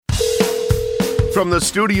From the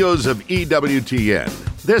studios of EWTN,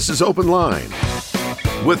 this is Open Line.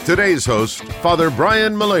 With today's host, Father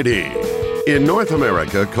Brian Mullady. In North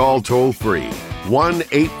America, call toll-free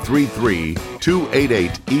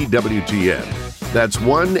 1-833-288-EWTN. That's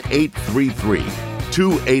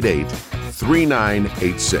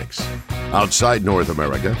 1-833-288-3986. Outside North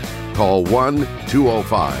America, call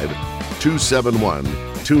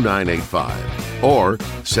 1-205-271-2985. Or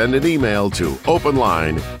send an email to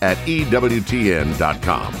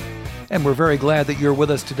openline@ewtn.com. And we're very glad that you're with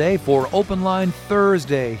us today for Open Line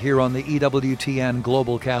Thursday here on the EWTN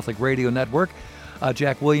Global Catholic Radio Network.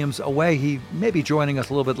 Jack Williams away. He may be joining us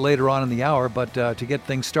a little bit later on in the hour, but to get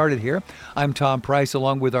things started here, I'm Tom Price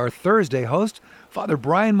along with our Thursday host, Father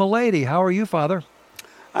Brian Mullady. How are you, Father?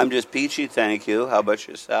 I'm just peachy, thank you. How about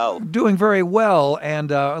yourself? Doing very well,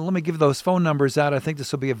 and let me give those phone numbers out. I think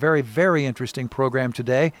this will be a very, very interesting program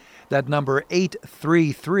today. That number,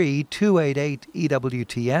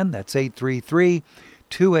 833-288-EWTN. That's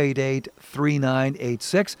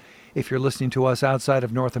 833-288-3986. If you're listening to us outside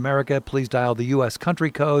of North America, please dial the U.S.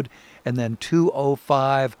 country code and then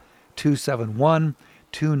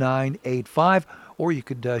 205-271-2985. Or you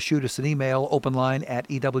could shoot us an email,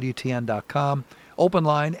 openline@ewtn.com.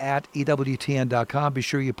 openline@ewtn.com. Be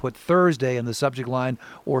sure you put Thursday in the subject line,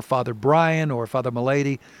 or Father Brian or Father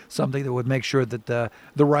Mullady, something that would make sure that the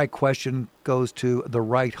right question goes to the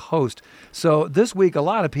right host. So this week, a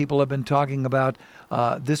lot of people have been talking about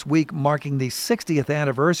this week marking the 60th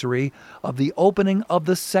anniversary of the opening of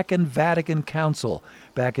the Second Vatican Council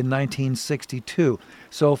back in 1962.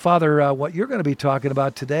 So, Father, what you're going to be talking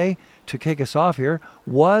about today to kick us off here,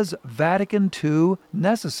 was Vatican II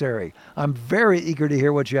necessary? I'm very eager to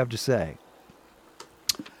hear what you have to say.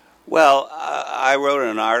 Well, I wrote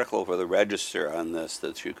an article for the Register on this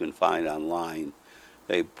that you can find online.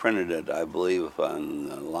 They printed it, I believe,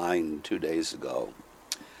 online 2 days ago.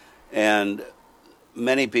 And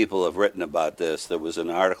many people have written about this. There was an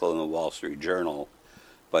article in the Wall Street Journal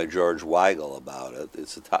by George Weigel about it.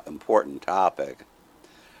 It's an important topic.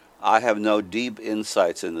 I have no deep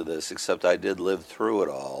insights into this, except I did live through it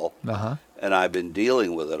all, and I've been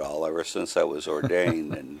dealing with it all ever since I was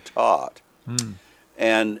ordained and taught.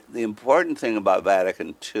 And the important thing about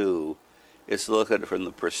Vatican II is to look at it from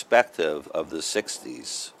the perspective of the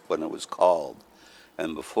 60s, when it was called,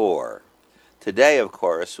 and before. Today, of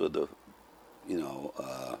course, with the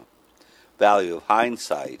value of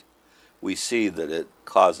hindsight, we see that it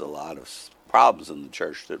caused a lot of problems in the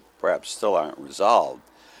church that perhaps still aren't resolved.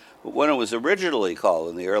 But when it was originally called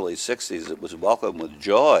in the early 60s, it was welcomed with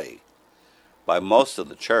joy by most of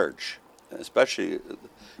the church. Especially,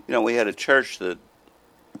 we had a church that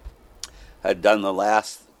had done the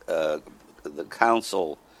last, the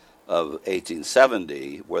Council of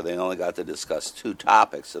 1870, where they only got to discuss 2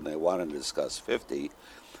 topics, and they wanted to discuss 50.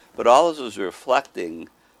 But all this was reflecting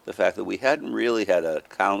the fact that we hadn't really had a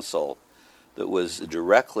council that was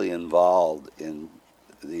directly involved in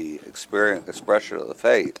the expression of the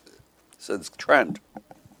faith since Trent.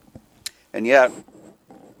 And yet,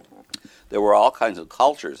 there were all kinds of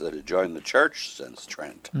cultures that had joined the church since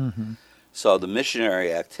Trent. So the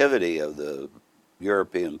missionary activity of the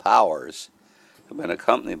European powers have been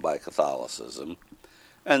accompanied by Catholicism.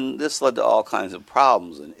 And this led to all kinds of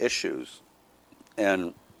problems and issues.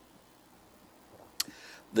 And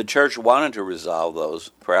the church wanted to resolve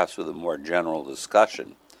those, perhaps with a more general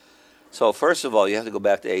discussion. So first of all, you have to go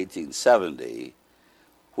back to 1870,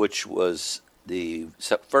 which was the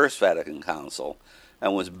First Vatican Council,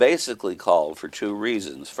 and was basically called for 2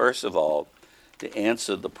 reasons. First of all, to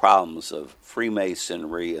answer the problems of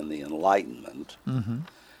Freemasonry and the Enlightenment,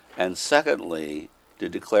 and secondly, to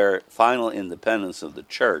declare final independence of the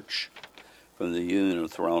church from the union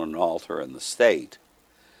of throne and altar and the state,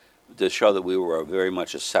 to show that we were very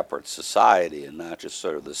much a separate society and not just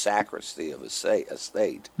sort of the sacristy of a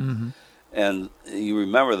state. And you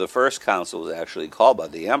remember the first council was actually called by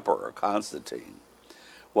the emperor, Constantine.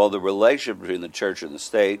 Well, the relationship between the church and the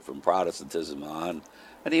state from Protestantism on,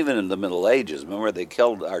 and even in the Middle Ages, remember they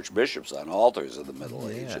killed archbishops on altars in the Middle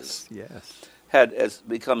Ages, has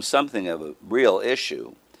become something of a real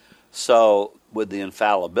issue. So with the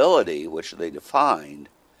infallibility, which they defined,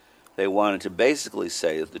 they wanted to basically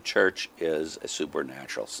say that the church is a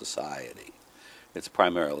supernatural society. It's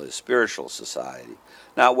primarily a spiritual society.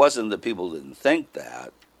 Now, it wasn't that people didn't think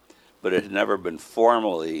that, but it had never been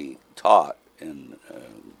formally taught in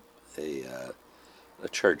a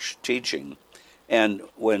church teaching. And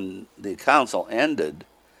when the council ended,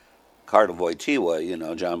 Cardinal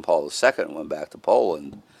Wojtyła, John Paul II, went back to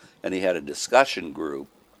Poland, and he had a discussion group,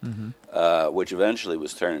 which eventually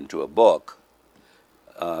was turned into a book,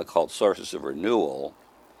 called Sources of Renewal.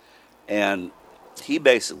 And he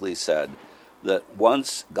basically said that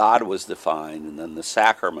once God was defined and then the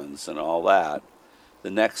sacraments and all that,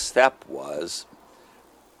 the next step was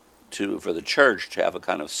for the church to have a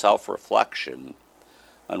kind of self-reflection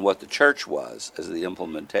on what the church was as the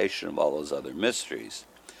implementation of all those other mysteries.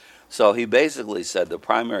 So he basically said the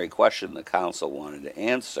primary question the council wanted to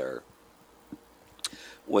answer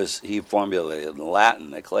was, he formulated in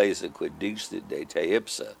Latin, Ecclesia quid dixit de te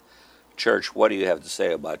ipsa, church, what do you have to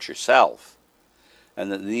say about yourself? And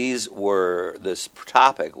that this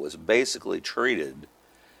topic was basically treated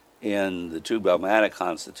in the two dogmatic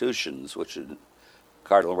constitutions, which in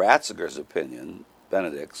Cardinal Ratzinger's opinion,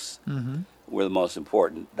 Benedict's, were the most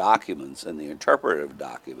important documents, and the interpretive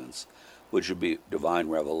documents, which would be divine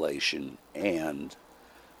revelation and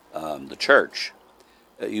the church.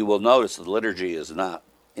 You will notice the liturgy is not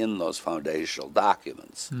in those foundational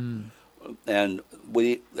documents. And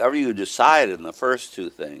whatever you decided in the first two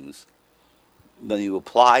things, then you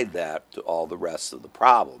applied that to all the rest of the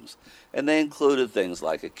problems. And they included things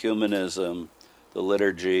like ecumenism, the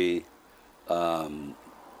liturgy,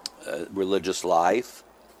 religious life,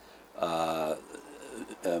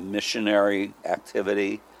 missionary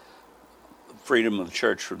activity, freedom of the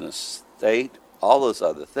church from the state, all those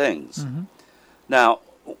other things. Now,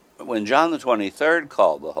 when John the 23rd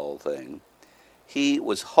called the whole thing, he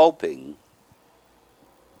was hoping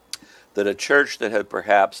that a church that had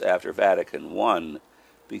perhaps after Vatican I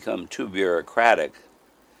become too bureaucratic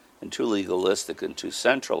and too legalistic and too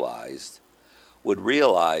centralized would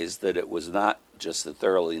realize that it was not just a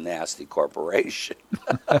thoroughly nasty corporation,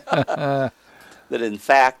 that in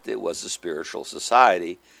fact it was a spiritual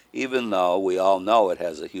society, even though we all know it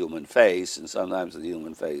has a human face, and sometimes the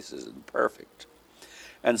human face isn't perfect.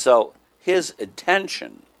 And so his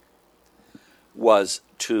intention was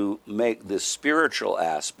to make this spiritual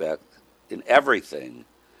aspect in everything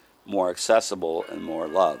more accessible and more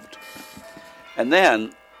loved. And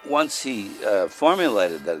then, once he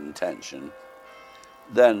formulated that intention,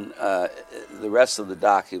 then the rest of the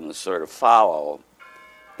documents sort of follow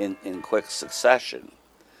in quick succession.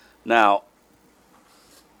 Now,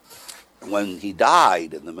 when he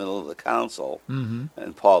died in the middle of the council,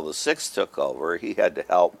 and Paul VI took over, he had to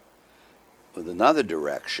help with another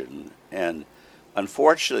direction. And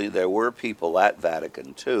unfortunately, there were people at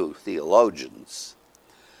Vatican II, theologians,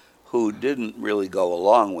 who didn't really go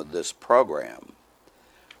along with this program.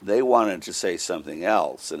 They wanted to say something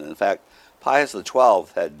else. And in fact, Pius XII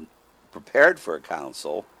had prepared for a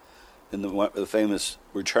council in the famous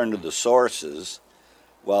Return to the Sources.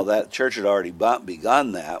 Well, that church had already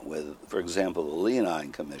begun that with, for example, the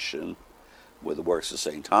Leonine Commission, with the works of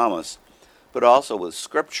St. Thomas, but also with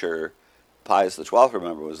Scripture. Pius XII,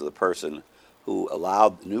 remember, was the person who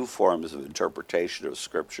allowed new forms of interpretation of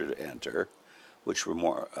Scripture to enter, which were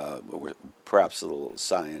were perhaps a little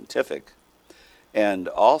scientific. And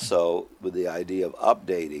also with the idea of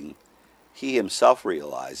updating, he himself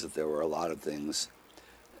realized that there were a lot of things,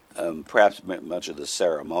 perhaps much of the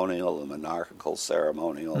ceremonial, the monarchical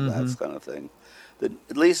ceremonial, that kind of thing, that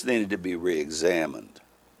at least needed to be re-examined.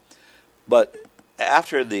 But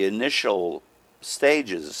after the initial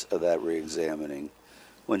stages of that re-examining,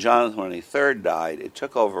 when John XXIII died, it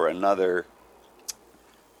took over another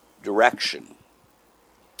direction.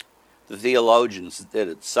 The theologians did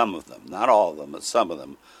it, some of them, not all of them, but some of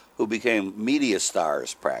them, who became media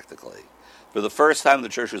stars practically. For the first time, the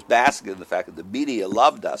church was basking in the fact that the media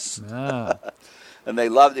loved us. And they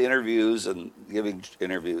loved interviews and giving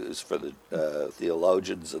interviews for the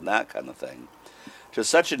theologians and that kind of thing, to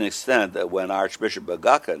such an extent that when Archbishop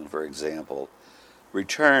Bagukhin, for example,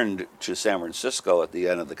 returned to San Francisco at the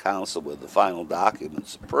end of the council with the final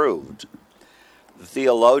documents approved, the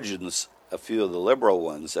theologians, a few of the liberal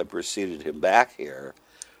ones, had preceded him back here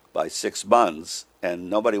by 6 months, and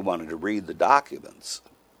nobody wanted to read the documents.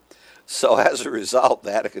 So as a result,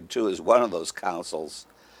 Vatican II is one of those councils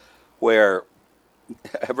where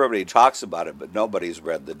everybody talks about it, but nobody's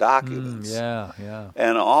read the documents.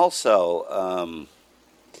 And also,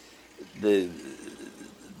 this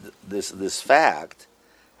fact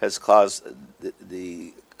has caused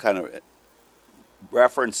the kind of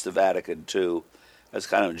reference to Vatican II as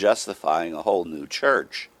kind of justifying a whole new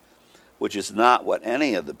church, which is not what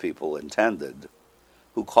any of the people intended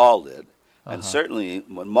who called it. And certainly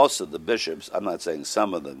when most of the bishops, I'm not saying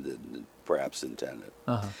some of them didn't perhaps intend it.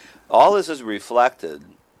 All this is reflected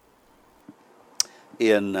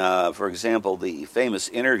in, for example, the famous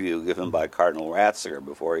interview given by Cardinal Ratzinger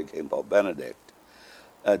before he became Pope Benedict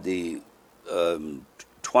at the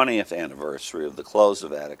 20th anniversary of the close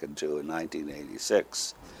of Vatican II in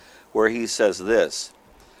 1986, where he says this: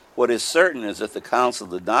 What is certain is that the council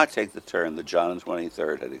did not take the turn that John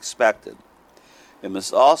XXIII had expected. It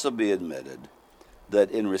must also be admitted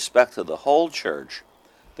that in respect to the whole church,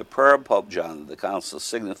 the prayer of Pope John that the council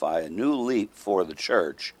signify a new leap for the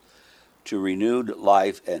church to renewed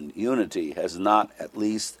life and unity has not, at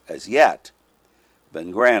least as yet,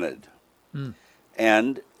 been granted.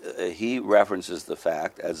 And he references the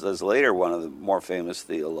fact, as does later one of the more famous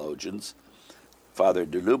theologians, Father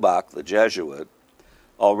de Lubac, the Jesuit,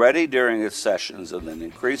 already during its sessions and then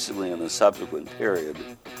increasingly in the subsequent period,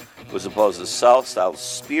 was opposed to self-styled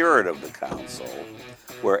spirit of the council,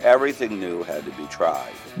 where everything new had to be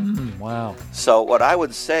tried. Wow. So what I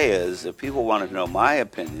would say is, if people want to know my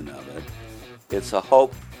opinion of it, it's a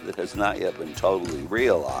hope that has not yet been totally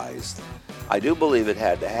realized. I do believe it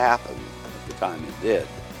had to happen at the time it did.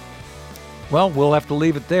 Well, we'll have to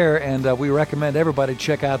leave it there, and we recommend everybody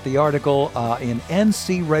check out the article in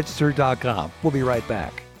ncregister.com. We'll be right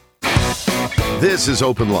back. This is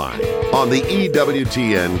Open Line on the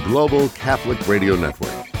EWTN Global Catholic Radio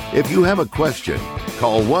Network. If you have a question,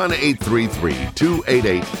 call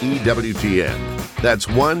 1-833-288-EWTN. That's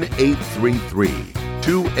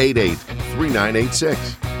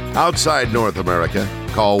 1-833-288-3986. Outside North America,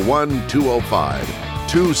 call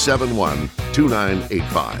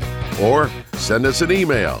 1-205-271-2985. Or send us an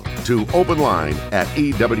email to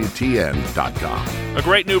openline@ewtn.com. A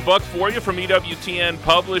great new book for you from EWTN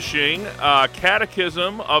Publishing,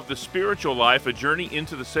 Catechism of the Spiritual Life, A Journey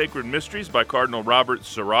into the Sacred Mysteries by Cardinal Robert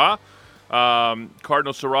Sarah.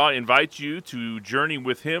 Cardinal Sarah invites you to journey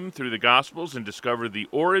with him through the Gospels and discover the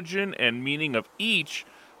origin and meaning of each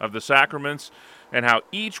of the sacraments and how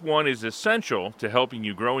each one is essential to helping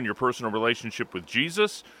you grow in your personal relationship with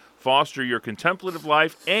Jesus, foster your contemplative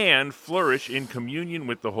life, and flourish in communion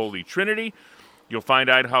with the Holy Trinity. You'll find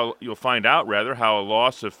out how a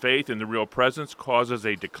loss of faith in the real presence causes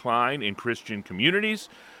a decline in Christian communities,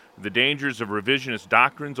 the dangers of revisionist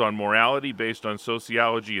doctrines on morality based on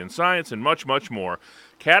sociology and science, and much, much more.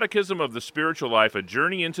 Catechism of the Spiritual Life, A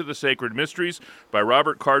Journey into the Sacred Mysteries by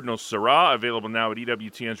Robert Cardinal Sarah, available now at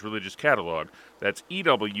EWTN's Religious Catalog. That's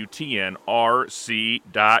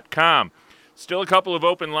EWTNRC.com. Still a couple of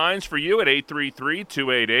open lines for you at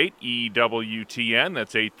 833-288-EWTN.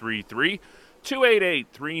 That's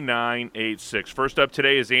 833-288-3986. First up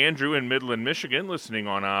today is Andrew in Midland, Michigan, listening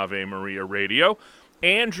on Ave Maria Radio.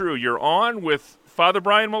 Andrew, you're on with Father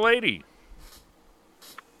Brian Mulady.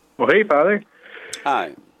 Well, hey, Father.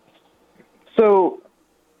 Hi. So,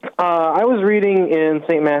 I was reading in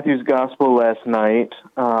St. Matthew's Gospel last night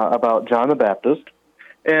about John the Baptist,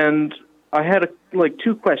 and I had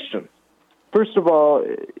two questions. First of all,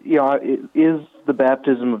 is the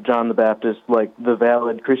baptism of John the Baptist like the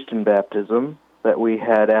valid Christian baptism that we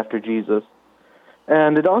had after Jesus?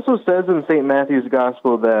 And it also says in St. Matthew's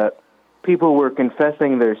Gospel that people were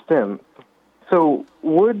confessing their sins. So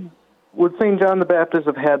would St. John the Baptist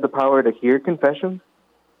have had the power to hear confession?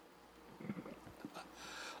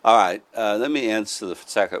 All right, let me answer the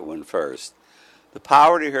second one first. The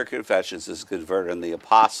power to hear confessions is conferred on the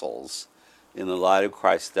apostles in the light of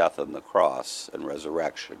Christ's death on the cross and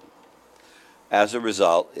resurrection. As a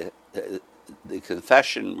result, the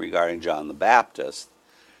confession regarding John the Baptist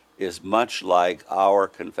is much like our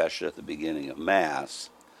confession at the beginning of Mass,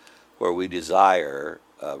 where we desire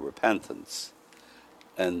repentance.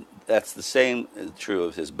 And that's the same true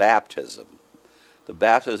of his baptism. The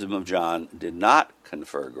baptism of John did not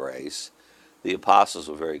confer grace. The apostles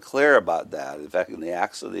were very clear about that. In fact, in the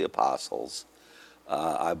Acts of the Apostles,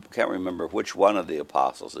 I can't remember which one of the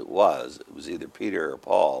apostles it was. It was either Peter or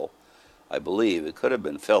Paul, I believe. It could have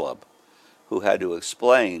been Philip, who had to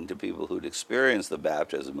explain to people who'd experienced the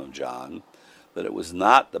baptism of John that it was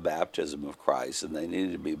not the baptism of Christ, and they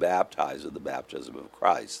needed to be baptized with the baptism of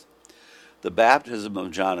Christ. The baptism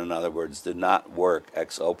of John, in other words, did not work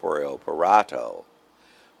ex opere operato.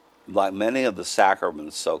 Like many of the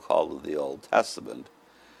sacraments so-called of the Old Testament,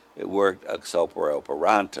 it worked ex opere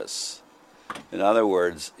operantis. In other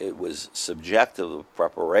words, it was subjective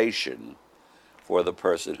preparation for the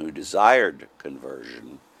person who desired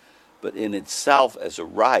conversion, but in itself as a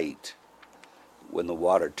rite, when the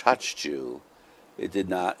water touched you, it did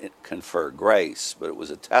not confer grace, but it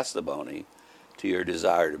was a testimony to your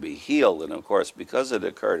desire to be healed. And of course, because it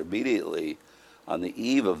occurred immediately on the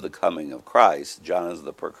eve of the coming of Christ, John is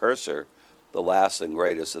the precursor, the last and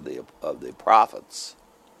greatest of the prophets.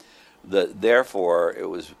 Therefore, it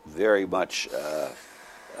was very much a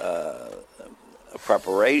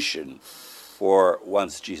preparation for,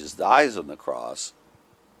 once Jesus dies on the cross,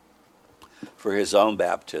 for his own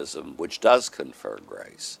baptism, which does confer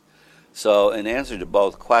grace. So in answer to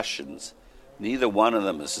both questions, Neither one of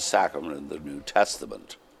them is a sacrament of the New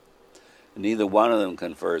Testament. Neither one of them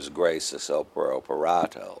confers grace ex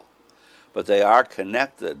operato. But they are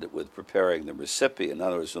connected with preparing the recipient. In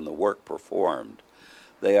other words, when the work performed,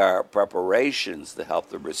 they are preparations to help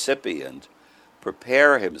the recipient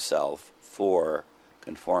prepare himself for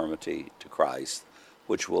conformity to Christ,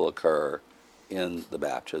 which will occur in the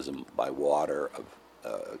baptism by water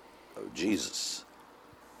of Jesus.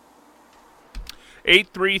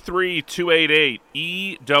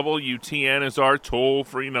 833-288-EWTN is our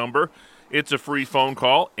toll-free number. It's a free phone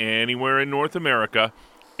call anywhere in North America.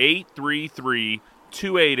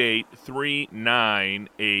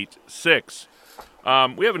 833-288-3986.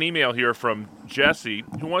 We have an email here from Jesse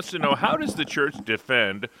who wants to know, how does the church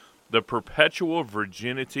defend the perpetual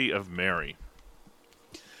virginity of Mary?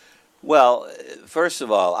 Well, first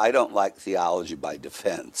of all, I don't like theology by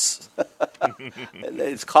defense.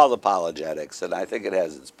 It's called apologetics, and I think it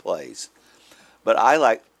has its place. But I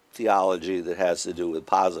like theology that has to do with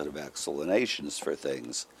positive explanations for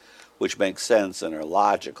things, which make sense and are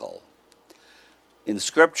logical. In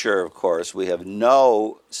Scripture, of course, we have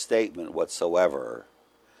no statement whatsoever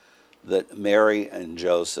that Mary and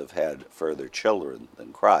Joseph had further children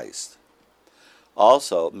than Christ.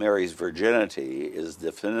 Also, Mary's virginity is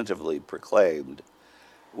definitively proclaimed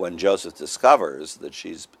when Joseph discovers that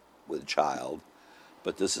she's with child,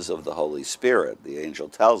 but this is of the Holy Spirit. The angel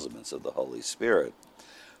tells him it's of the Holy Spirit.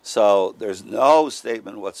 So there's no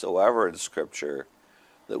statement whatsoever in Scripture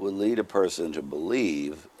that would lead a person to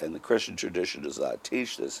believe, and the Christian tradition does not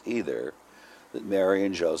teach this either, that Mary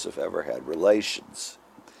and Joseph ever had relations.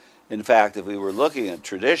 In fact, if we were looking at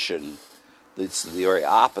tradition, it's the very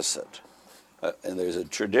opposite. And there's a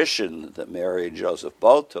tradition that Mary and Joseph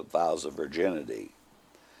both took vows of virginity.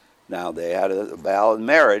 Now, they had a vow in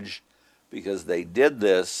marriage because they did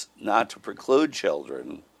this not to preclude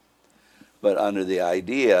children, but under the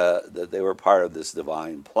idea that they were part of this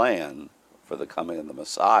divine plan for the coming of the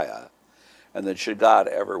Messiah, and that should God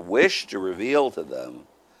ever wish to reveal to them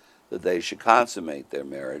that they should consummate their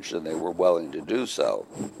marriage, then they were willing to do so,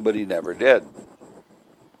 but he never did.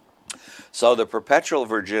 So the perpetual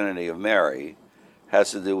virginity of Mary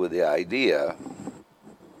has to do with the idea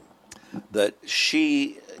that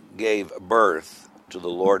she gave birth to the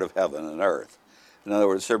Lord of heaven and earth. In other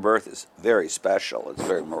words, her birth is very special. It's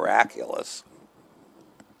very miraculous.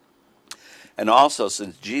 And also,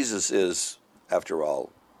 since Jesus is, after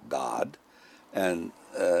all, God, and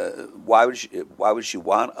why would she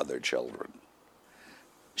want other children?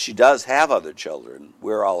 She does have other children.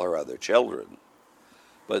 We're all her other children.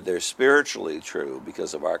 But they're spiritually true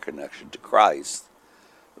because of our connection to Christ,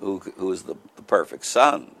 who is the perfect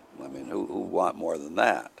Son. I mean, who want more than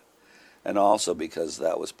that? And also because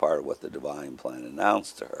that was part of what the divine plan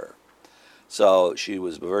announced to her. So she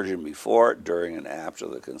was virgin before, during, and after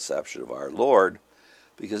the conception of our Lord,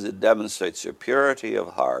 because it demonstrates her purity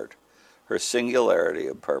of heart, her singularity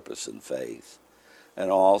of purpose and faith, and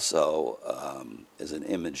also is an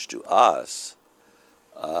image to us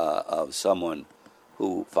of someone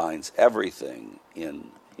who finds everything in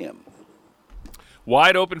him.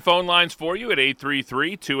 Wide open phone lines for you at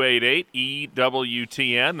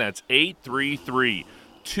 833-288-EWTN. That's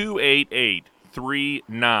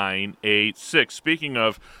 833-288-3986. Speaking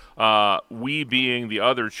of we being the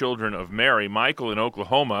other children of Mary, Michael in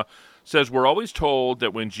Oklahoma says, we're always told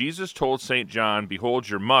that when Jesus told St. John, behold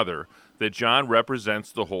your mother, that John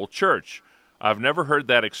represents the whole church. I've never heard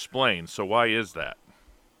that explained, so why is that?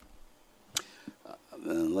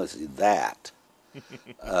 Listen, that.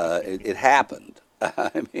 It happened.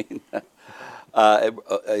 I mean,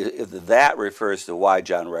 if that refers to why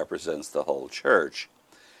John represents the whole church,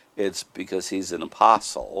 it's because he's an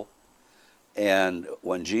apostle, and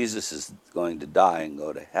when Jesus is going to die and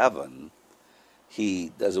go to heaven,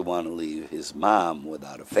 he doesn't want to leave his mom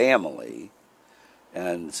without a family,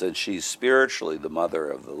 and since she's spiritually the mother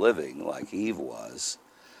of the living, like Eve was,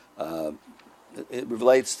 it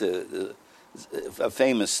relates to a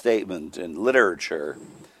famous statement in literature.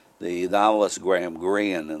 The novelist Graham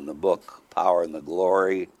Greene, in the book Power and the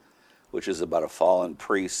Glory, which is about a fallen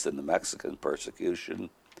priest in the Mexican persecution,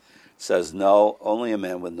 says, no, only a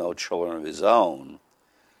man with no children of his own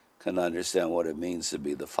can understand what it means to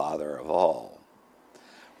be the father of all.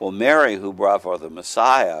 Well, Mary, who brought forth the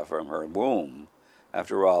Messiah from her womb,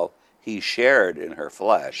 after all, he shared in her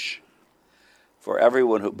flesh. For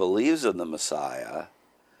everyone who believes in the Messiah,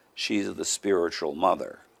 she's the spiritual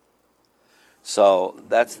mother. So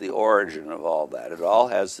that's the origin of all that. It all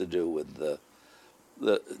has to do with the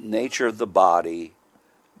nature of the body,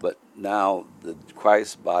 but now the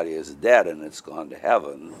Christ's body is dead and it's gone to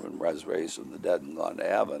heaven, and was raised from the dead and gone to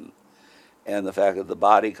heaven. and the fact that the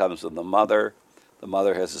body comes from the mother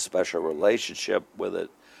has a special relationship with it.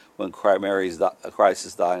 When Christ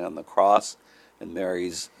is dying on the cross, and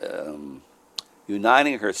Mary's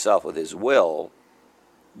uniting herself with his will,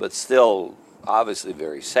 but still obviously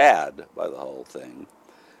very sad by the whole thing,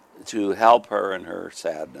 to help her in her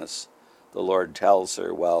sadness, the Lord tells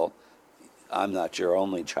her, well, I'm not your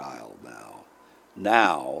only child now.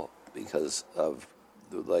 Now, because of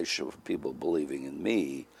the relationship of people believing in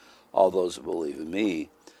me, all those who believe in me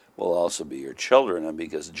will also be your children. And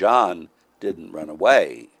because John didn't run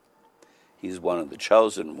away, he's one of the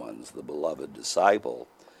chosen ones, the beloved disciple.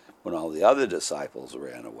 When all the other disciples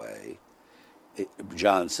ran away,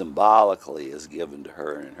 John symbolically is given to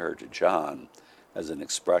her and her to John as an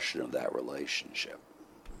expression of that relationship.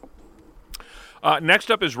 Next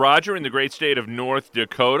up is Roger in the great state of North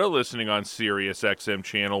Dakota, listening on Sirius XM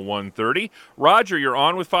Channel 130. Roger, you're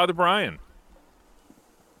on with Father Brian.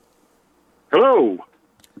 Hello.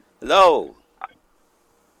 Hello.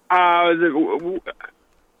 On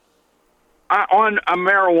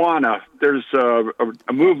marijuana, there's a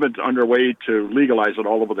movement underway to legalize it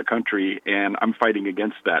all over the country, and I'm fighting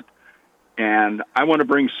against that. And I want to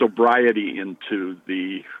bring sobriety into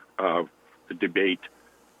the debate.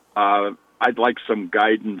 I'd like some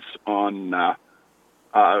guidance on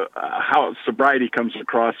how sobriety comes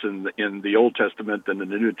across in the Old Testament and in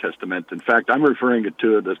the New Testament. In fact, I'm referring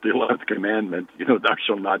to it as the 11th commandment, thou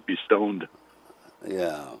shalt not be stoned.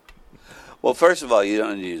 Yeah. Well, first of all, you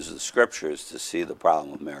don't use the scriptures to see the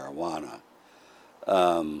problem with marijuana.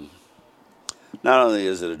 Not only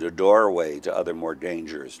is it a doorway to other more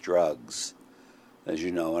dangerous drugs, as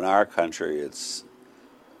you know, in our country, it's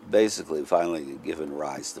basically finally given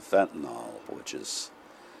rise to fentanyl, which is,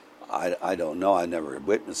 I don't know, I never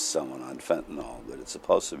witnessed someone on fentanyl, but it's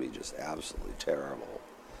supposed to be just absolutely terrible.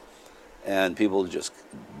 And people just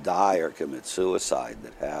die or commit suicide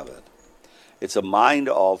that have it. It's a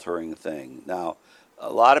mind-altering thing. Now,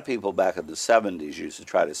 a lot of people back in the 70s used to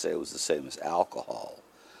try to say it was the same as alcohol,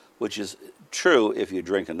 which is true if you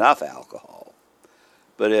drink enough alcohol.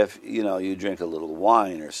 But if, you drink a little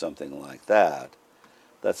wine or something like that,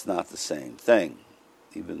 that's not the same thing.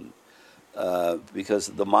 Even because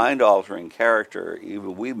the mind-altering character,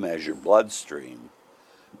 even we measure bloodstream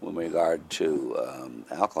with regard to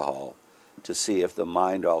alcohol to see if the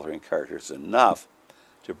mind-altering character is enough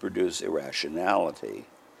to produce irrationality.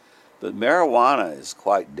 But marijuana is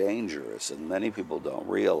quite dangerous, and many people don't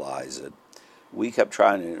realize it. We kept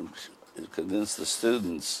trying to convince the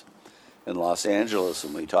students in Los Angeles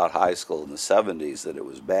when we taught high school in the 70s that it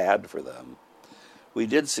was bad for them. We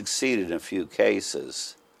did succeed in a few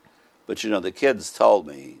cases, but the kids told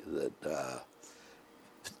me that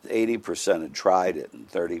 80% had tried it and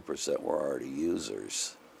 30% were already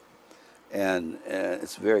users. And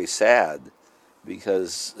it's very sad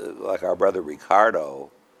because, like our brother Ricardo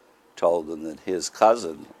told them that his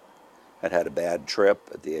cousin had had a bad trip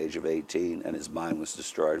at the age of 18 and his mind was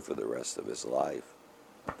destroyed for the rest of his life.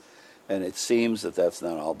 And it seems that that's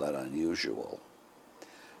not all that unusual.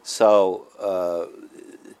 So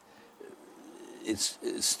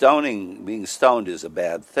being stoned is a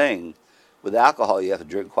bad thing. With alcohol, you have to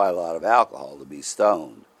drink quite a lot of alcohol to be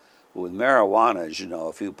stoned. But with marijuana, as you know,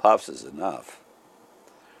 a few puffs is enough.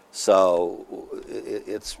 So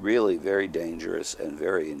it's really very dangerous and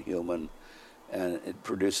very inhuman, and it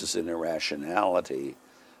produces an irrationality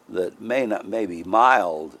that may be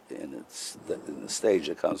mild in the stage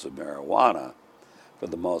that comes with marijuana for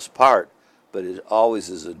the most part, but it always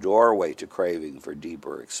is a doorway to craving for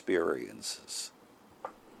deeper experiences.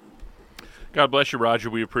 God bless you, Roger.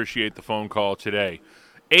 We appreciate the phone call today.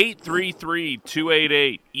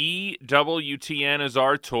 833-288-EWTN is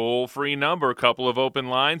our toll-free number. A couple of open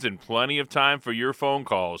lines and plenty of time for your phone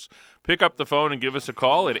calls. Pick up the phone and give us a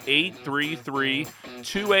call at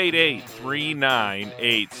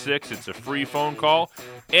 833-288-3986. It's a free phone call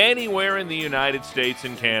anywhere in the United States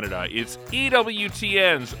and Canada. It's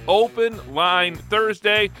EWTN's Open Line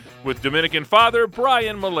Thursday with Dominican Father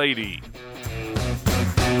Brian Milady.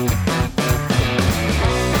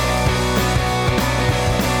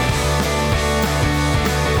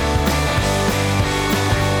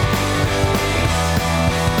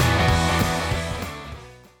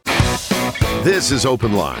 This is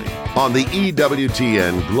Open Line on the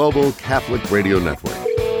EWTN Global Catholic Radio Network.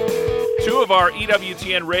 Two of our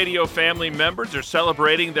EWTN radio family members are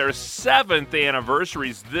celebrating their 7th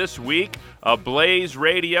anniversaries this week. Blaze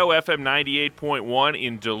Radio, FM 98.1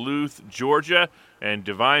 in Duluth, Georgia, and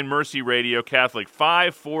Divine Mercy Radio Catholic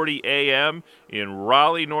 540 AM in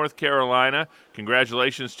Raleigh, North Carolina.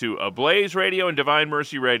 Congratulations to Blaze Radio and Divine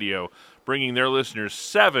Mercy Radio. bringing their listeners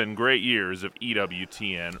 7 great years of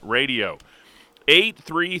EWTN radio.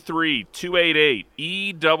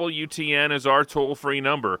 833-288-EWTN is our toll-free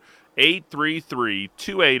number,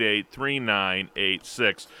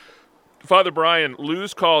 833-288-3986. Father Brian,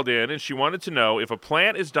 Luz called in, and she wanted to know if a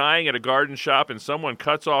plant is dying at a garden shop and someone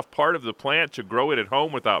cuts off part of the plant to grow it at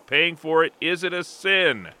home without paying for it, is it a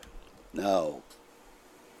sin? No.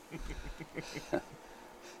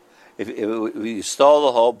 if you stole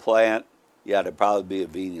the whole plant, yeah, it'd probably be a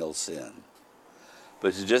venial sin.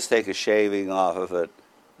 But to just take a shaving off of it,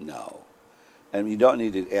 no. And you don't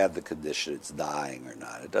need to add the condition it's dying or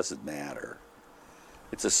not. It doesn't matter.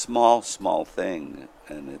 It's a small thing,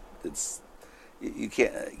 and you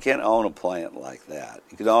can't own a plant like that.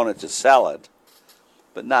 You can own it to sell it,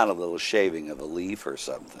 but not a little shaving of a leaf or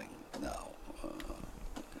something. No.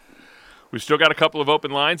 We've still got a couple of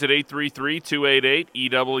open lines at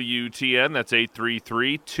 833-288-EWTN. That's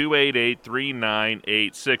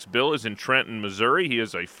 833-288-3986. Bill is in Trenton, Missouri. He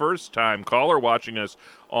is a first-time caller watching us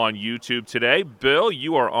on YouTube today. Bill,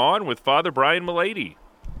 you are on with Father Brian Milady.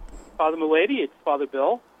 Father Milady, it's Father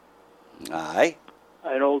Bill. Hi.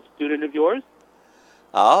 An old student of yours.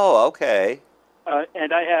 Oh, okay.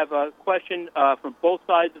 And I have a question from both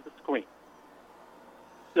sides of the screen.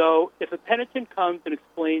 So, if a penitent comes and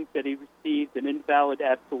explains that he received an invalid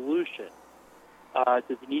absolution, does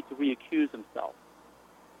he need to reaccuse himself?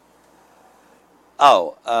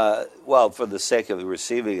 Oh, well, for the sake of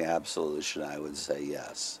receiving absolution, I would say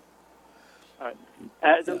yes. All right.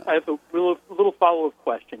 I have a little follow-up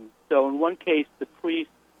question. So, in one case, the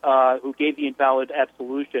priest who gave the invalid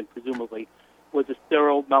absolution, presumably, was a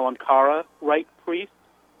Cyril Malankara rite priest.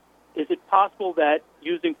 Is it possible that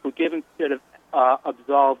using forgive instead of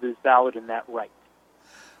absolve is valid in that rite?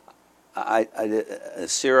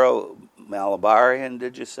 Cyril Malabarian,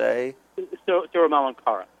 did you say? Cyril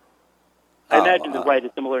Malankara. I imagine the rite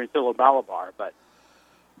is similar in Cyril Malabar, but...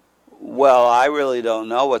 Well, I really don't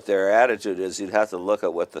know what their attitude is. You'd have to look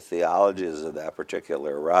at what the theology is of that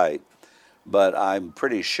particular rite. But I'm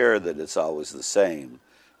pretty sure that it's always the same.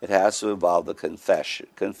 It has to involve the confession,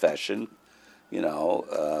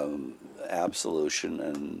 absolution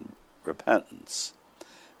and repentance.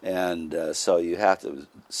 And so you have to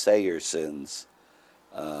say your sins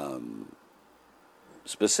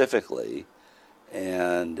specifically.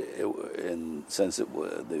 And since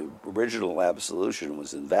the original absolution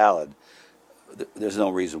was invalid, there's no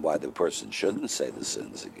reason why the person shouldn't say the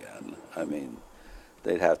sins again. I mean,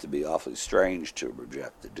 they'd have to be awfully strange to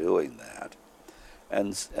object to doing that.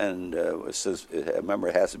 And it says, remember,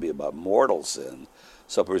 it has to be about mortal sin,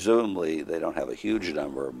 so presumably they don't have a huge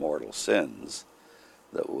number of mortal sins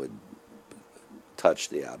that would touch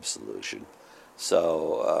the absolution.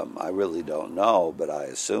 So I really don't know, but I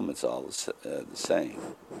assume it's all the same.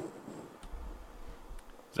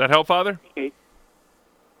 Does that help, Father? Okay.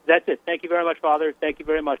 That's it. Thank you very much, Father. Thank you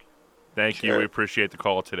very much. Thank you. We appreciate the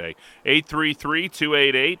call today.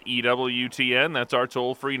 833-288-EWTN. That's our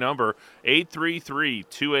toll-free number.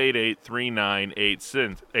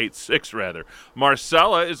 833-288-3986.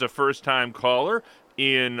 Marcella is a first-time caller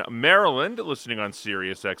in Maryland, listening on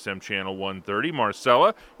Sirius XM Channel 130.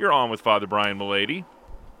 Marcella, you're on with Father Brian Milady.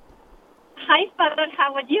 Hi, Father.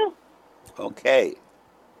 How are you? Okay.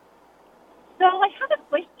 So I have a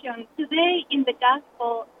question. Today in the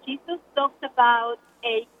Gospel, Jesus talked about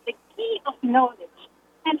the key of knowledge.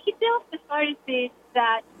 And he tells the Pharisees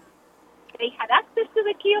that they had access to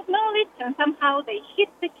the key of knowledge, and somehow they hid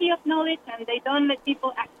the key of knowledge, and they don't let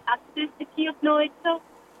people access the key of knowledge. So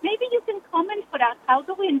maybe you can comment for us, how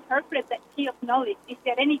do we interpret that key of knowledge? Is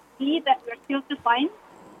there any key that we're still to find?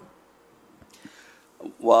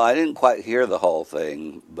 Well, I didn't quite hear the whole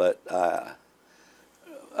thing, but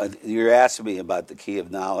you're asking me about the key of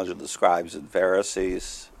knowledge of the scribes and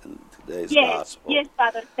Pharisees in today's gospel. Yes,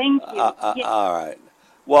 Father, thank you. Yes. All right.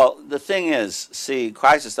 Well, the thing is, see,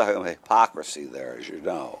 Christ is talking about hypocrisy there, as you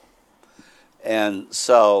know. And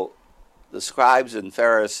so the scribes and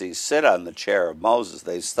Pharisees sit on the chair of Moses.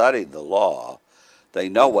 They studied the law. They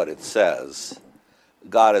know what it says.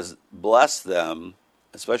 God has blessed them,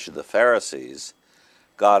 especially the Pharisees.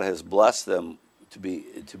 God has blessed them to be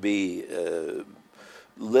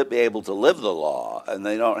able to live the law, and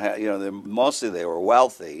they don't have. Mostly they were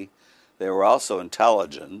wealthy. They were also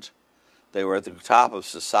intelligent. They were at the top of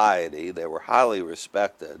society. They were highly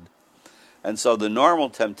respected, and so the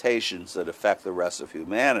normal temptations that affect the rest of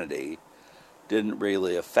humanity didn't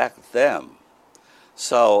really affect them.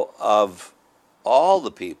 So, of all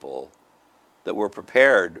the people that were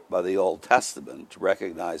prepared by the Old Testament to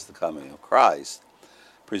recognize the coming of Christ,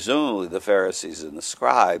 presumably the Pharisees and the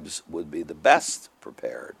scribes would be the best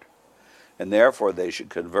prepared. and therefore they should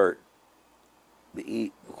convert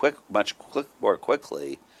much more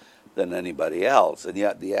quickly than anybody else. And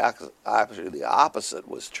yet actually the opposite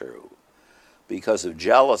was true. Because of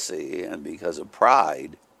jealousy and because of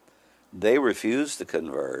pride, they refused to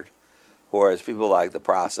convert, whereas people like the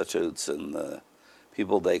prostitutes and the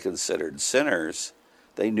people they considered sinners,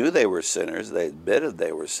 they knew they were sinners, they admitted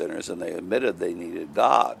they were sinners, and they admitted they needed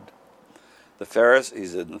God. The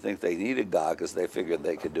Pharisees didn't think they needed God because they figured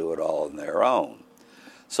they could do it all on their own.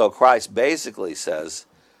 So Christ basically says,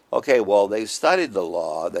 okay, well, they've studied the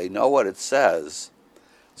law, they know what it says,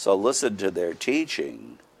 so listen to their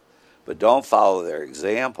teaching, but don't follow their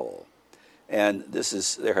example. And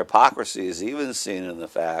their hypocrisy is even seen in the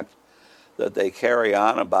fact that they carry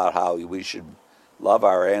on about how we should love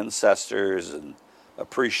our ancestors and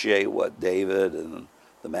appreciate what David and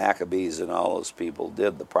the Maccabees and all those people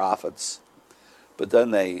did, the prophets. But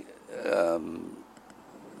then they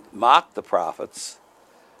mock the prophets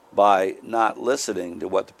by not listening to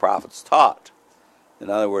what the prophets taught. In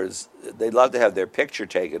other words, they'd love to have their picture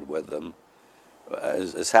taken with them.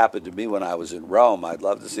 As happened to me when I was in Rome, I'd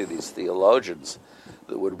love to see these theologians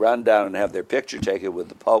that would run down and have their picture taken with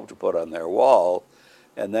the Pope to put on their wall,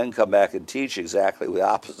 and then come back and teach exactly the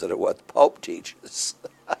opposite of what the Pope teaches.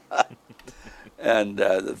 And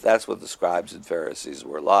that's what the scribes and Pharisees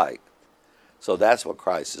were like. So that's what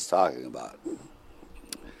Christ is talking about.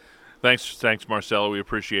 Thanks, Marcelo. We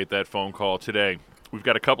appreciate that phone call today. We've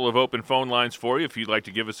got a couple of open phone lines for you. If you'd like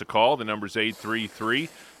to give us a call, the number's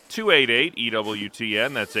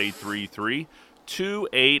 833-288-EWTN. That's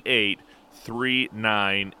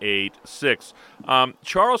 833-288-3986.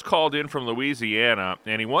 Charles called in from Louisiana,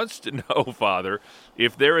 and he wants to know, Father,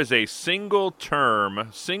 if there is a single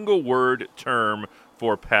word term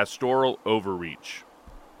for pastoral overreach.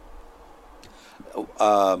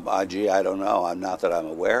 I don't know. Not that I'm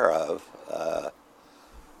aware of.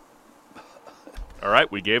 All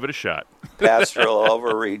right, we gave it a shot. Pastoral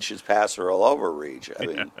overreach is pastoral overreach. I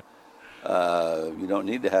mean, you don't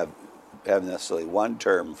need to have necessarily one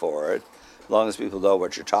term for it. As long as people know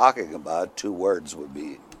what you're talking about, 2 words would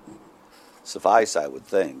be suffice, I would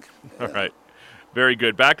think. All right. Very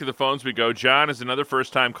good. Back to the phones we go. John is another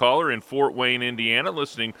first-time caller in Fort Wayne, Indiana,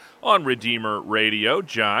 listening on Redeemer Radio.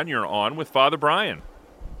 John, you're on with Father Brian.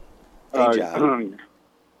 Hey, John.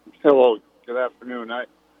 Hello. Good afternoon. I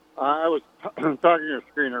was talking to a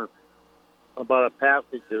screener about a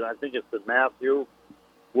passage, and I think it's in Matthew,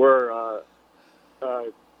 where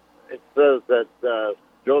it says that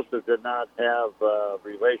Joseph did not have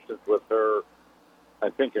relations with her, I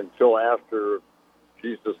think, until after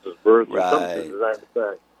Jesus' birth or something to that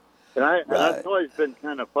effect. And I've always been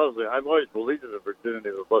kind of puzzling. I've always believed in the virginity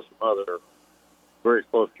of the Blessed Mother, very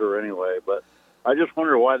close to her anyway, but I just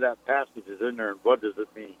wonder why that passage is in there and what does it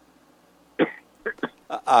mean?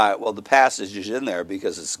 Well, the passage is in there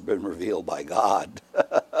because it's been revealed by God.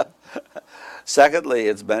 Secondly,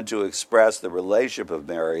 it's meant to express the relationship of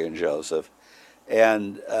Mary and Joseph.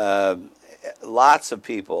 And lots of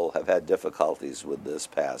people have had difficulties with this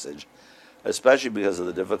passage, especially because of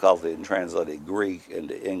the difficulty in translating Greek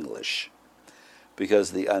into English. Because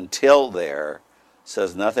the until there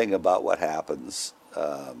says nothing about what happens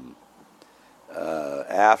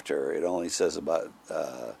after. It only says about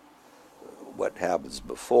what happens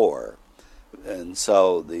before. And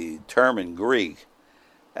so the term in Greek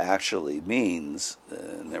actually means,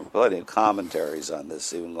 and there were plenty of commentaries on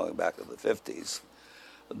this, even going back to the 50s,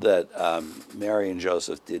 that Mary and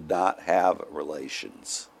Joseph did not have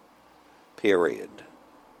relations, period.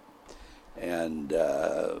 And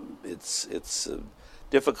it's a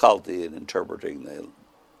difficulty in interpreting the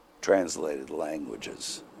translated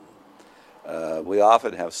languages. We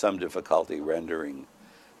often have some difficulty rendering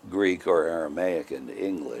Greek or Aramaic into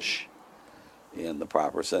English in the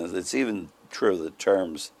proper sense. It's even true that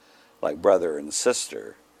terms like brother and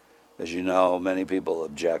sister, as you know, many people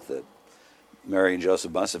object that Mary and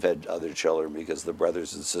Joseph must have had other children because the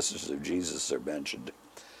brothers and sisters of Jesus are mentioned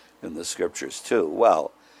in the scriptures too.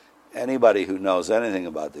 Well, anybody who knows anything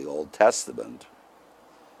about the Old Testament,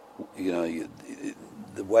 the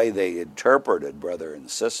way they interpreted brother and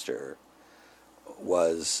sister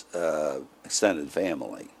was extended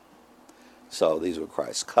family. So these were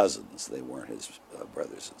Christ's cousins. They weren't his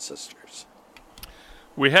brothers and sisters.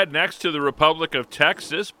 We head next to the Republic of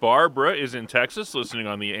Texas. Barbara is in Texas, listening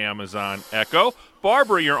on the Amazon Echo.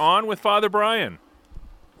 Barbara, you're on with Father Brian.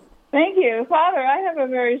 Thank you. Father, I have a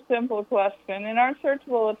very simple question. In our church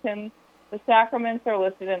bulletin, the sacraments are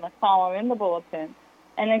listed in the column in the bulletin,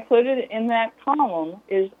 and included in that column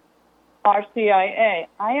is RCIA.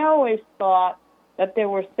 I always thought that there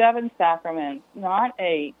were 7 sacraments, not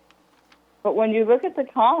 8. But when you look at the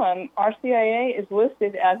column, RCIA is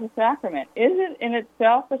listed as a sacrament. Is it in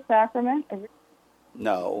itself a sacrament?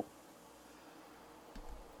 No.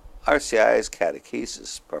 RCIA is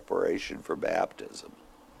catechesis, preparation for baptism.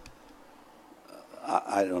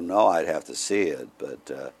 I don't know. I'd have to see it,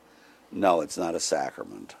 but no, it's not a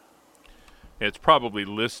sacrament. It's probably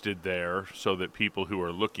listed there so that people who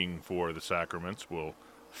are looking for the sacraments will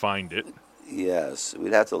find it. Yes,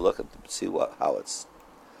 we'd have to look at see how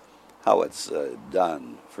it's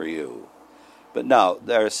done for you. But no,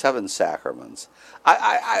 there are 7 sacraments.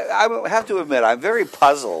 I have to admit, I'm very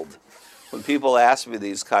puzzled when people ask me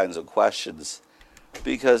these kinds of questions,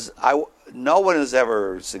 because no one has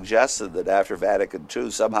ever suggested that after Vatican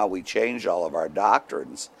II somehow we changed all of our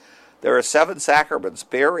doctrines. There are 7 sacraments,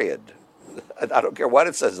 period. I don't care what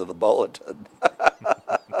it says in the bulletin.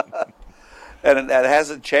 And it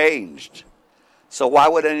hasn't changed. So why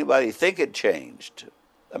would anybody think it changed?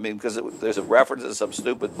 I mean, because there's a reference in some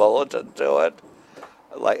stupid bulletin to it.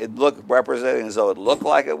 Like it representing as though it looked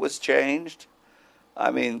like it was changed.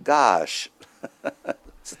 I mean, gosh.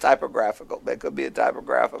 It's it could be a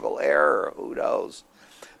typographical error. Who knows?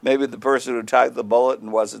 Maybe the person who typed the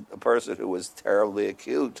bulletin wasn't a person who was terribly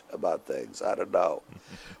acute about things. I don't know.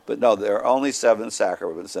 But no, there are only 7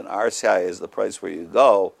 sacraments, and RCI is the place where you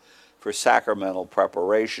go for sacramental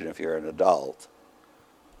preparation if you're an adult.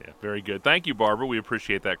 Yeah, very good. Thank you, Barbara. We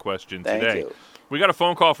appreciate that question today. Thank you. We got a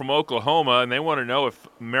phone call from Oklahoma, and they want to know if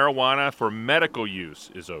marijuana for medical use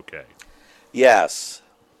is okay. Yes.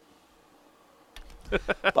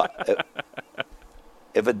 But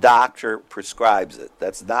if a doctor prescribes it,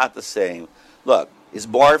 that's not the same. Look, is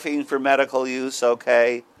morphine for medical use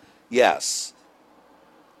okay? Yes.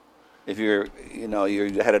 If you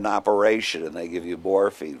had an operation and they give you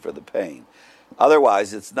morphine for the pain.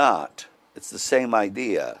 Otherwise, it's not. It's the same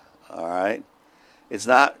idea, all right? It's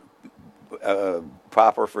not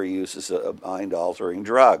proper for use as a mind-altering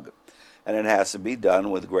drug. And it has to be done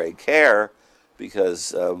with great care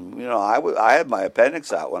because, I had my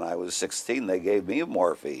appendix out when I was 16. They gave me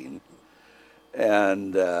morphine.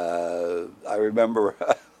 And I remember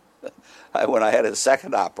when I had a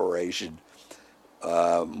second operation,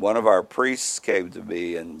 one of our priests came to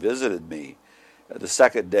me and visited me the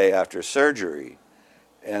second day after surgery.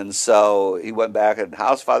 And so he went back and,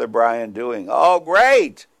 how's Father Brian doing? Oh,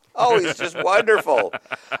 great. Oh, he's just wonderful.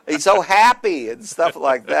 He's so happy and stuff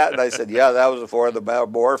like that. And I said, yeah, that was before the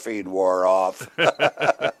morphine wore off.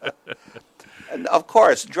 And, of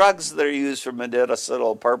course, drugs that are used for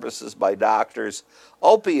medicinal purposes by doctors,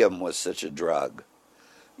 opium was such a drug.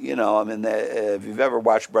 If you've ever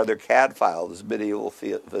watched Brother Cadfael, this medieval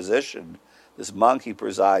physician, this monk, he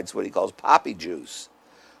presides what he calls poppy juice,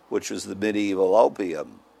 which was the medieval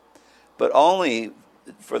opium, but only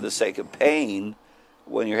for the sake of pain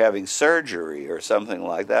when you're having surgery or something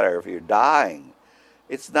like that, or if you're dying.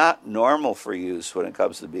 It's not normal for use when it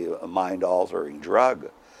comes to be a mind-altering drug,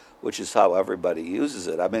 which is how everybody uses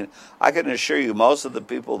it. I mean, I can assure you most of the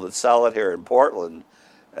people that sell it here in Portland,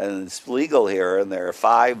 and it's legal here, and there are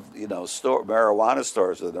 5, marijuana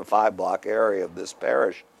stores in a 5-block area of this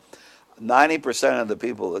parish. 90% of the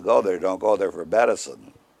people that go there don't go there for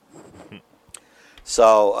medicine.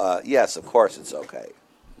 So, yes, of course it's okay.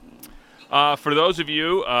 For those of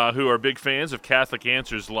you who are big fans of Catholic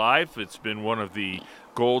Answers Live, it's been one of the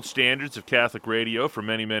gold standards of Catholic radio for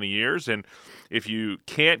many, many years. And if you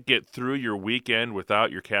can't get through your weekend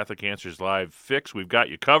without your Catholic Answers Live fix, we've got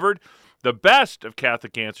you covered. The best of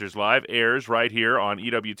Catholic Answers Live airs right here on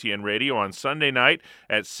EWTN Radio on Sunday night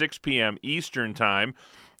at 6 p.m. Eastern Time.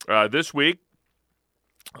 This week,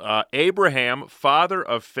 Abraham, Father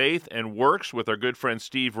of Faith and Works, with our good friend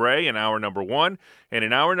Steve Ray in hour number 1. And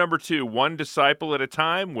in hour number 2, One Disciple at a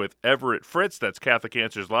Time with Everett Fritz. That's Catholic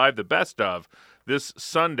Answers Live, the best of, this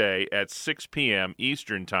Sunday at 6 p.m.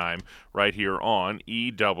 Eastern Time right here on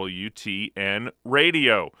EWTN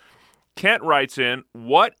Radio. Kent writes in,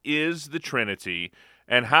 what is the Trinity,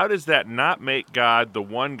 and how does that not make God the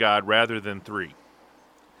one God rather than 3?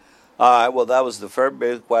 Well, that was the first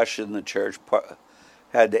big question the Church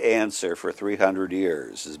had to answer for 300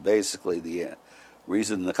 years, is basically the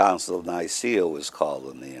reason the Council of Nicaea was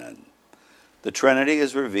called in the end. The Trinity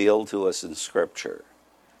is revealed to us in Scripture.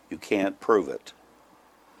 You can't prove it.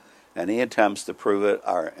 Any attempts to prove it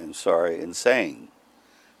are, insane,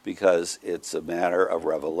 because it's a matter of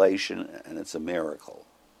revelation and it's a miracle.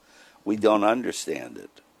 We don't understand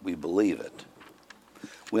it. We believe it.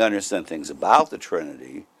 We understand things about the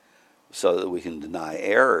Trinity so that we can deny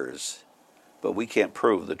errors, but we can't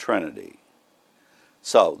prove the Trinity.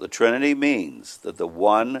 So the Trinity means that the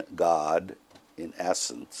one God in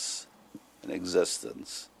essence, in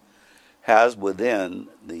existence, has within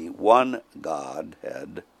the one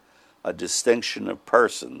Godhead a distinction of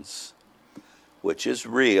persons, which is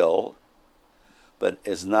real, but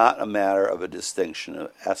is not a matter of a distinction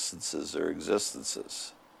of essences or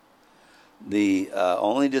existences. The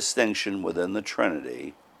only distinction within the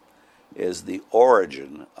Trinity is the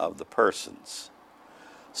origin of the persons.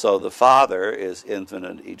 So the Father is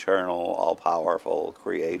infinite, eternal, all-powerful,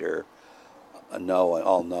 creator,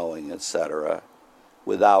 all-knowing, etc.,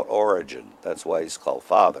 without origin. That's why he's called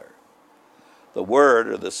Father. The Word,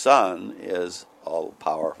 or the Son, is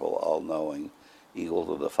all-powerful, all-knowing, equal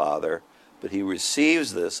to the Father, but he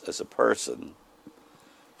receives this as a person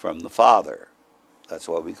from the Father. That's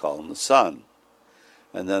why we call him the Son.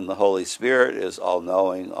 And then the Holy Spirit is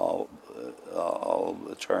all-knowing, all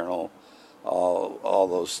eternal, all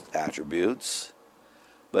those attributes,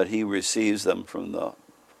 but he receives them from the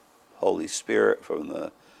Holy Spirit, from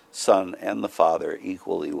the Son and the Father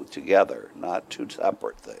equally together, not two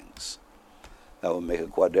separate things. That would make a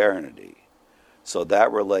quadrinity. So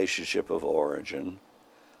that relationship of origin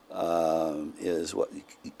is what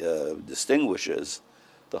distinguishes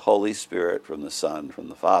the Holy Spirit from the Son, from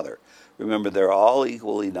the Father. Remember, they're all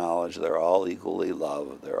equally knowledge, they're all equally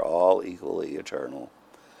love, they're all equally eternal,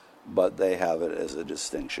 but they have it as a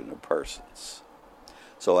distinction of persons.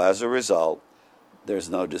 So as a result, there's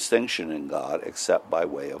no distinction in God except by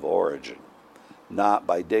way of origin, not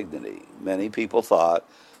by dignity. Many people thought,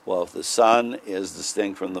 well, if the Son is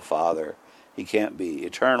distinct from the Father, he can't be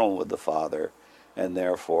eternal with the Father, and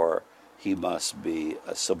therefore he must be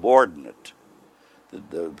a subordinate.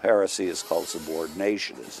 The heresy is called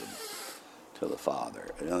subordinationism to the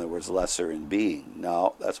Father. In other words, lesser in being.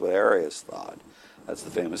 No, that's what Arius thought. That's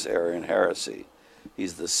the famous Arian heresy.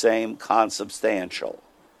 He's the same consubstantial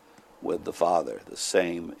with the Father, the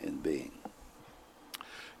same in being.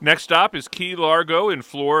 Next stop is Key Largo in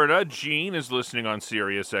Florida. Gene is listening on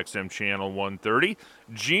Sirius XM Channel 130.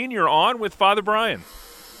 Gene, you're on with Father Brian.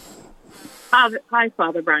 Hi,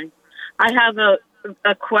 Father Brian. I have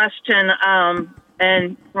a question,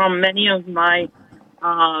 and from many of my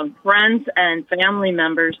friends and family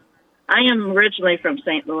members. I am originally from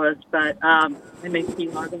St. Louis, but I'm in Key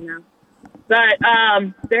Largo now. But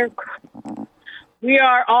we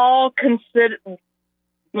are all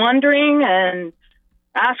wondering and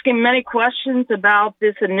asking many questions about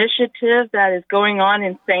this initiative that is going on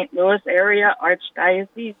in St. Louis area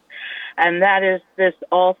Archdiocese, and that is this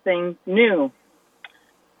All Things New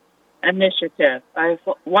initiative. I've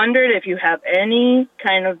wondered if you have any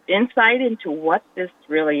kind of insight into what this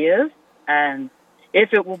really is and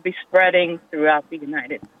if it will be spreading throughout the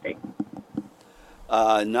United States.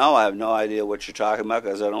 No, I have no idea what you're talking about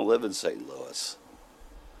because I don't live in St. Louis.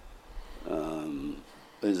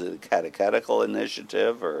 Is it a catechetical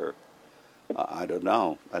initiative or I don't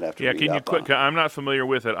know. I'd have to read up on it. I'm not familiar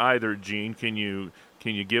with it either, Gene. Can you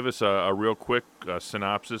give us a real quick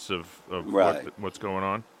synopsis of right. what's going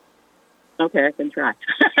on? Okay, I can try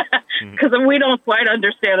because we don't quite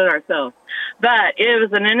understand it ourselves. But it was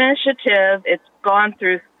an initiative. It's gone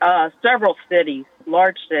through several cities,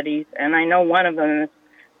 large cities, and I know one of them is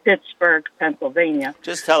Pittsburgh, Pennsylvania.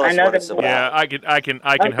 Just tell us what it's about. Yeah, I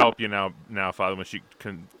can help you now, Father, when she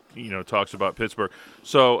talks about Pittsburgh.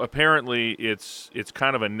 So apparently, it's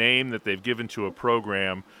kind of a name that they've given to a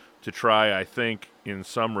program to try, I think, in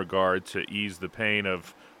some regard, to ease the pain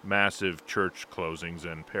of massive church closings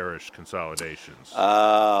and parish consolidations.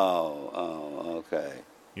 Oh, okay.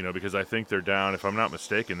 Because I think they're down, if I'm not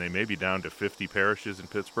mistaken, they may be down to 50 parishes in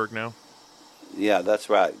Pittsburgh now. Yeah, that's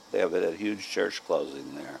right. They have a huge church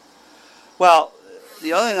closing there. Well,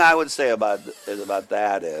 the only thing I would say about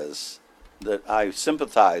that is that I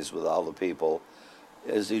sympathize with all the people.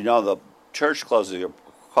 The church closings are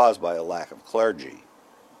caused by a lack of clergy.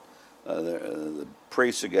 The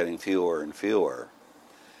priests are getting fewer and fewer,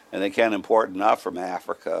 and they can't import enough from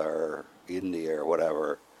Africa or India or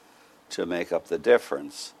whatever to make up the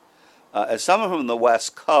difference. As someone from the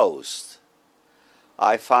West Coast,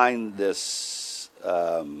 I find this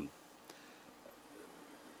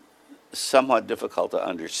somewhat difficult to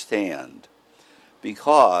understand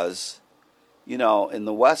because, in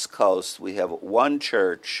the West Coast, we have one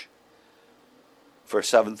church for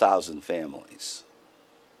 7,000 families.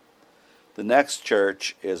 The next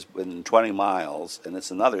church is within 20 miles, and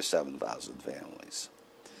it's another 7,000 families.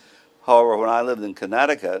 However, when I lived in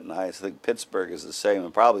Connecticut, and I think Pittsburgh is the same,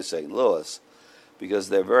 and probably St. Louis, because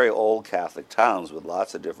they're very old Catholic towns with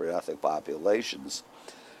lots of different ethnic populations,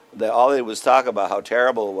 all they was talk about how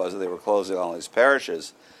terrible it was that they were closing all these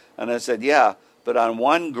parishes. And I said, yeah, but on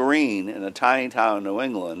one green in a tiny town in New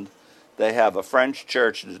England, they have a French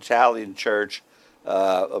church, an Italian church,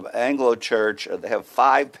 of Anglo Church. They have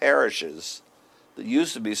 5 parishes that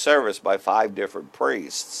used to be serviced by 5 different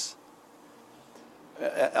priests,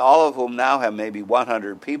 all of whom now have maybe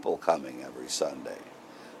 100 people coming every Sunday.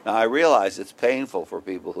 Now, I realize it's painful for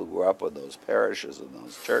people who grew up with those parishes and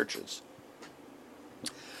those churches,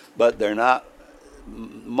 but they're not.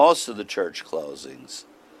 Most of the church closings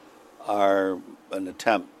are an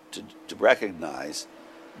attempt to recognize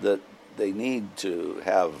that they need to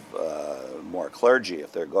have more clergy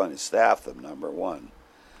if they're going to staff them, number one.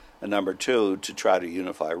 And number two, to try to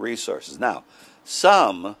unify resources. Now,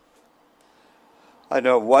 I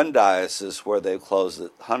know one diocese where they've closed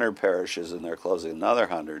 100 parishes and they're closing another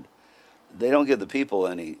 100. They don't give the people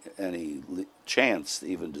any chance to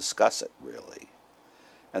even discuss it, really.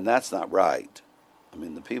 And that's not right. I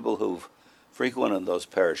mean, the people who've frequented those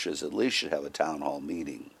parishes at least should have a town hall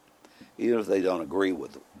meeting, even if they don't agree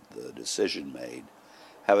with the decision made.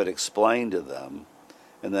 Have it explained to them.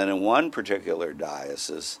 And then in one particular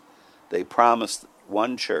diocese, they promised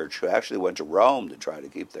one church, who actually went to Rome to try to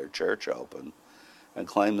keep their church open, and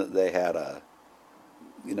claimed that they had a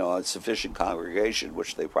sufficient congregation,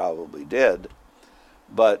 which they probably did.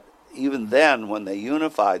 But even then, when they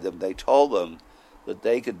unified them, they told them that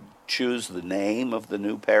they could choose the name of the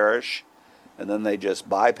new parish, and then they just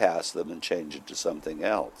bypass them and change it to something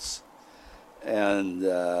else. And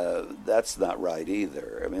that's not right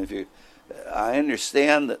either. I mean, I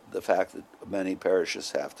understand that the fact that many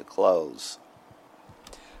parishes have to close,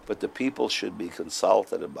 but the people should be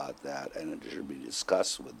consulted about that, and it should be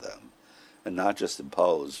discussed with them, and not just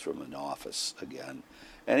imposed from an office again.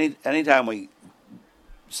 Anytime we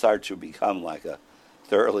start to become like a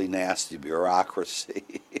thoroughly nasty bureaucracy,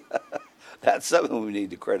 that's something we need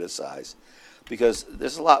to criticize, because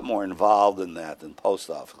there's a lot more involved in that than post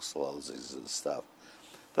office closings and stuff.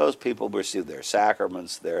 Those people receive their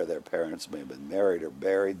sacraments there. Their parents may have been married or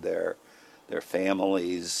buried there, their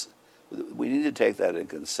families. We need to take that in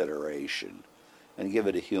consideration and give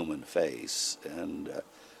it a human face. And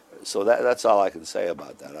so that's all I can say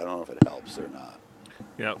about that. I don't know if it helps or not.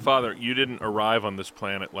 Yeah, Father, you didn't arrive on this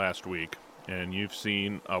planet last week, and you've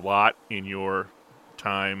seen a lot in your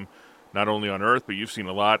time, not only on earth, but you've seen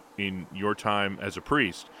a lot in your time as a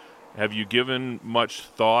priest. Have you given much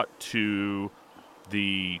thought to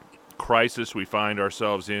the crisis we find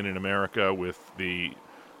ourselves in America with the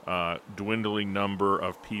dwindling number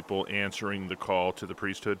of people answering the call to the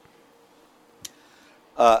priesthood?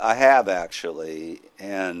 I have, actually,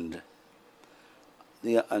 and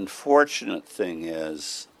the unfortunate thing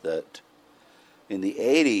is that in the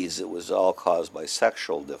 80s it was all caused by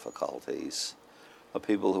sexual difficulties of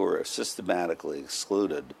people who were systematically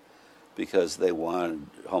excluded because they wanted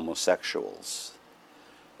homosexuals.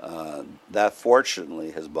 That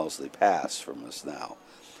fortunately has mostly passed from us now,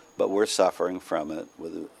 but we're suffering from it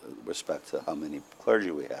with respect to how many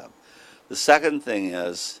clergy we have. The second thing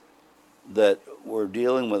is that we're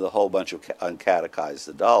dealing with a whole bunch of uncatechized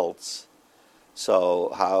adults,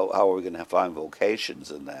 so how are we going to find vocations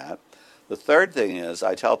in that? The third thing is,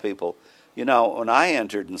 I tell people, when I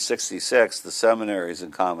entered in 1966, the seminaries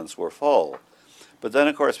and convents were full, but then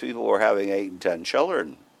of course people were having 8 and 10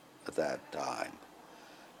 children at that time,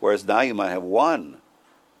 whereas now you might have 1.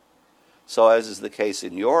 So as is the case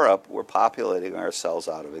in Europe, we're populating ourselves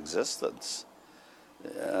out of existence.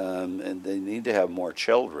 And they need to have more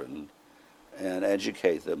children and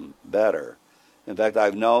educate them better. In fact,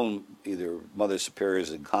 I've known either Mother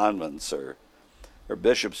Superiors in convents or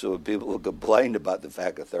bishops who have people who complained about the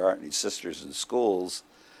fact that there aren't any sisters in schools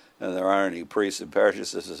and there aren't any priests in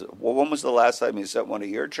parishes. They say, well, when was the last time you sent one of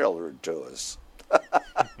your children to us?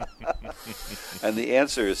 And the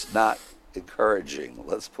answer is not encouraging,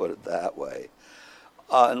 let's put it that way.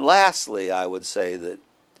 And lastly, I would say that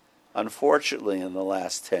unfortunately in the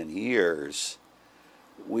last 10 years,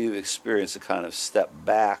 we've experienced a kind of step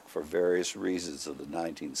back for various reasons of the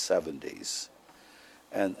 1970s.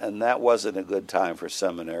 And that wasn't a good time for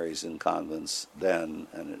seminaries and convents then,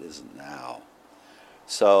 and it isn't now.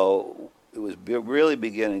 So it was really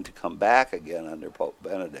beginning to come back again under Pope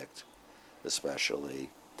Benedict, especially,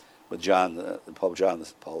 with Pope John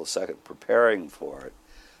Paul II preparing for it.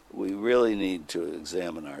 We really need to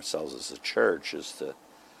examine ourselves as a church as to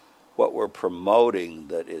what we're promoting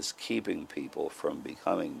that is keeping people from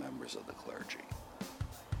becoming members of the clergy.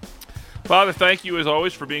 Father, thank you as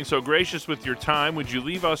always for being so gracious with your time. Would you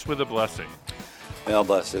leave us with a blessing? May all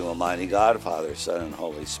blessing, Almighty God, Father, Son, and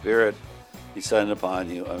Holy Spirit, descend upon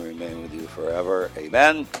you and remain with you forever.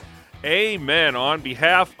 Amen. Amen. On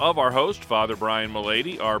behalf of our host, Father Brian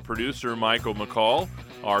Milady, our producer, Michael McCall,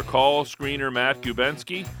 our call screener, Matt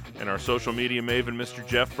Gubensky, and our social media maven, Mr.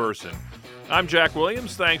 Jeff Burson, I'm Jack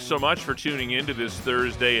Williams. Thanks so much for tuning in to this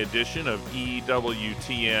Thursday edition of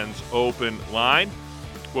EWTN's Open Line.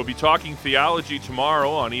 We'll be talking theology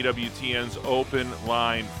tomorrow on EWTN's Open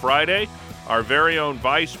Line Friday. Our very own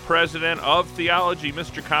Vice President of Theology,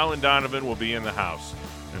 Mr. Colin Donovan, will be in the house.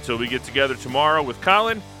 Until we get together tomorrow with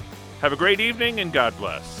Colin, have a great evening and God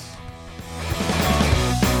bless.